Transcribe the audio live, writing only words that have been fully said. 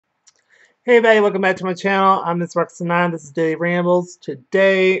Hey everybody, welcome back to my channel. I'm Miss Roxanne. This is Daily Rambles.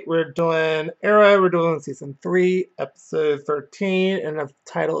 Today we're doing Arrow. We're doing season 3, episode 13, and the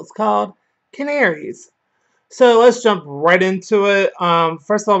title is called Canaries. So let's jump right into it.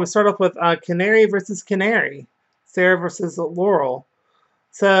 First of all, we start off with Canary versus Canary, Sarah versus Laurel.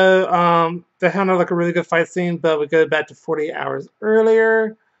 So they had like a really good fight scene, but we go back to 48 hours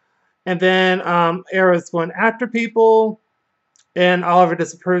earlier, and then Arrow's going after people. And Oliver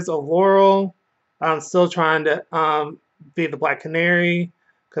disapproves of Laurel. Still trying to be the Black Canary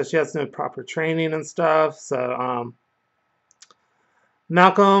because she has no proper training and stuff. So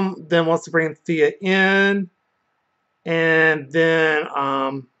Malcolm then wants to bring Thea in, and then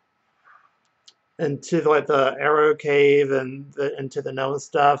into like the Arrow Cave and into the Noah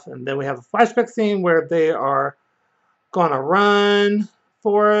stuff. And then we have a flashback scene where they are gonna run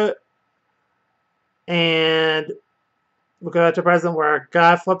for it, and we go to present where a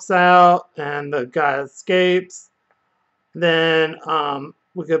guy flips out and the guy escapes. Then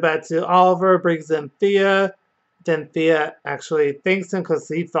we go back to Oliver, brings in Thea. Then Thea actually thanks him because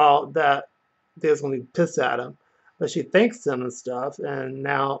he thought that Thea's going to be pissed at him. But she thanks him and stuff. And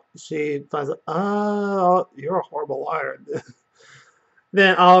now she finds out, oh, you're a horrible liar.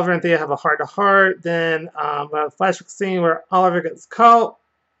 Then Oliver and Thea have a heart-to-heart. Then we have a flashback scene where Oliver gets caught.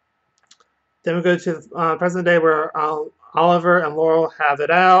 Then we go to the present day where Oliver and Laurel have it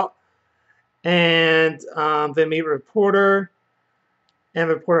out. And they meet a reporter. And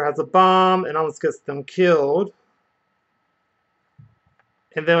the reporter has a bomb and almost gets them killed.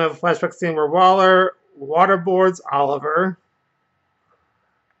 And then we have a flashback scene where Waller waterboards Oliver.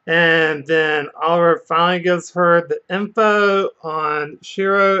 And then Oliver finally gives her the info on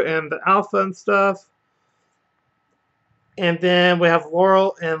Shiro and the Alpha and stuff. And then we have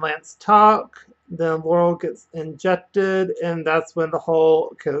Laurel and Lance talk. Then Laurel gets injected, and that's when the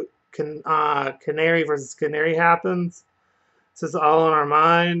whole Canary versus Canary happens. So it's all in our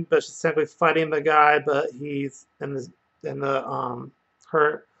mind, but she's simply fighting the guy, but he's in the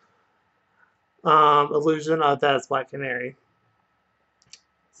her illusion of that is Black Canary.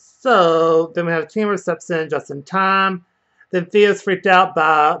 So then we have a team who steps in just in time. Then Thea's freaked out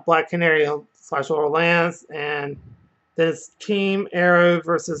by Black Canary / Laurel Lance, and then it's Team Arrow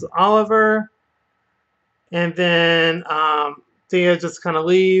versus Oliver. And then Thea just kind of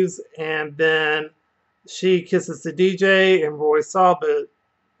leaves, and then she kisses the DJ, and Roy saw, but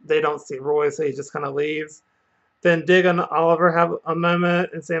they don't see Roy, so he just kind of leaves. Then Dig and Oliver have a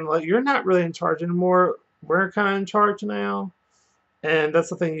moment and saying, like, you're not really in charge anymore. We're kind of in charge now. And that's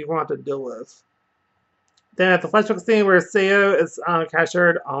the thing you want to deal with. Then at the flashback scene where Seo is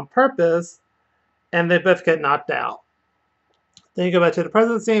captured on purpose, and they both get knocked out. Then you go back to the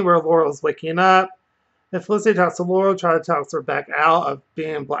present scene where Laurel is waking up. And Felicity talks to Laurel, try to talk her back out of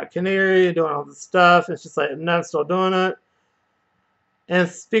being Black Canary and doing all this stuff. And she's like, no, I'm still doing it. And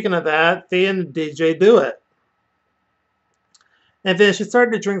speaking of that, Thea and the DJ do it. And then she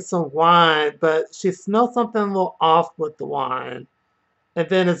started to drink some wine, but she smelled something a little off with the wine. And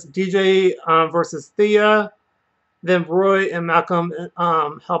then it's DJ versus Thea. Then Roy and Malcolm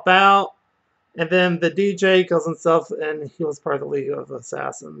help out. And then the DJ kills himself, and he was part of the League of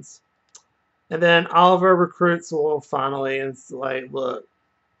Assassins. And then Oliver recruits Laurel finally, and it's like, look,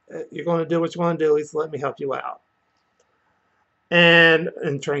 you're going to do what you want to do. At least let me help you out and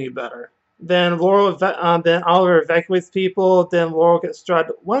train you better. Then then Oliver evacuates people. Then Laurel gets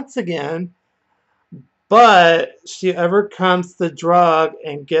drugged once again, but she overcomes the drug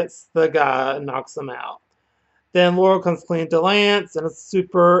and gets the guy and knocks him out. Then Laurel comes clean to Lance in a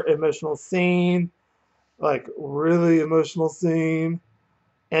super emotional scene, like really emotional scene.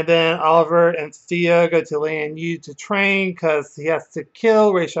 And then Oliver and Thea go to Lian Yu to train because he has to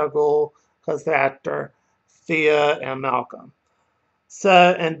kill Ra's al Ghul because they're after Thea and Malcolm. So,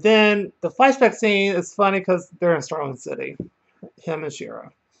 and then the flashback scene is funny because they're in Starling City, him and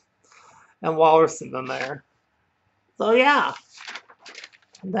Shiro, and Waller's sitting there. So yeah,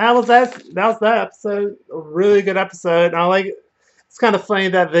 that was that episode. A really good episode. And I like it. It's kind of funny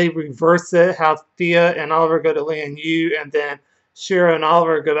that they reverse it, how Thea and Oliver go to Lian Yu, and then Shiro and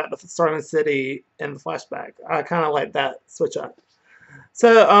Oliver go back to Starling City in the flashback. I kind of like that switch up.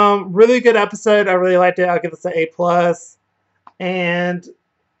 So, really good episode. I really liked it. I'll give this an A+. And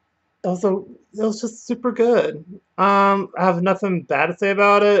also, it was just super good. I have nothing bad to say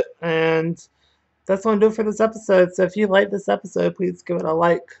about it. And that's what I'm doing for this episode. So if you like this episode, please give it a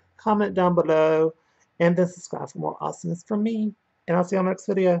like, comment down below, and then subscribe for more awesomeness from me. And I'll see you on the next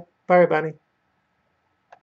video. Bye, everybody.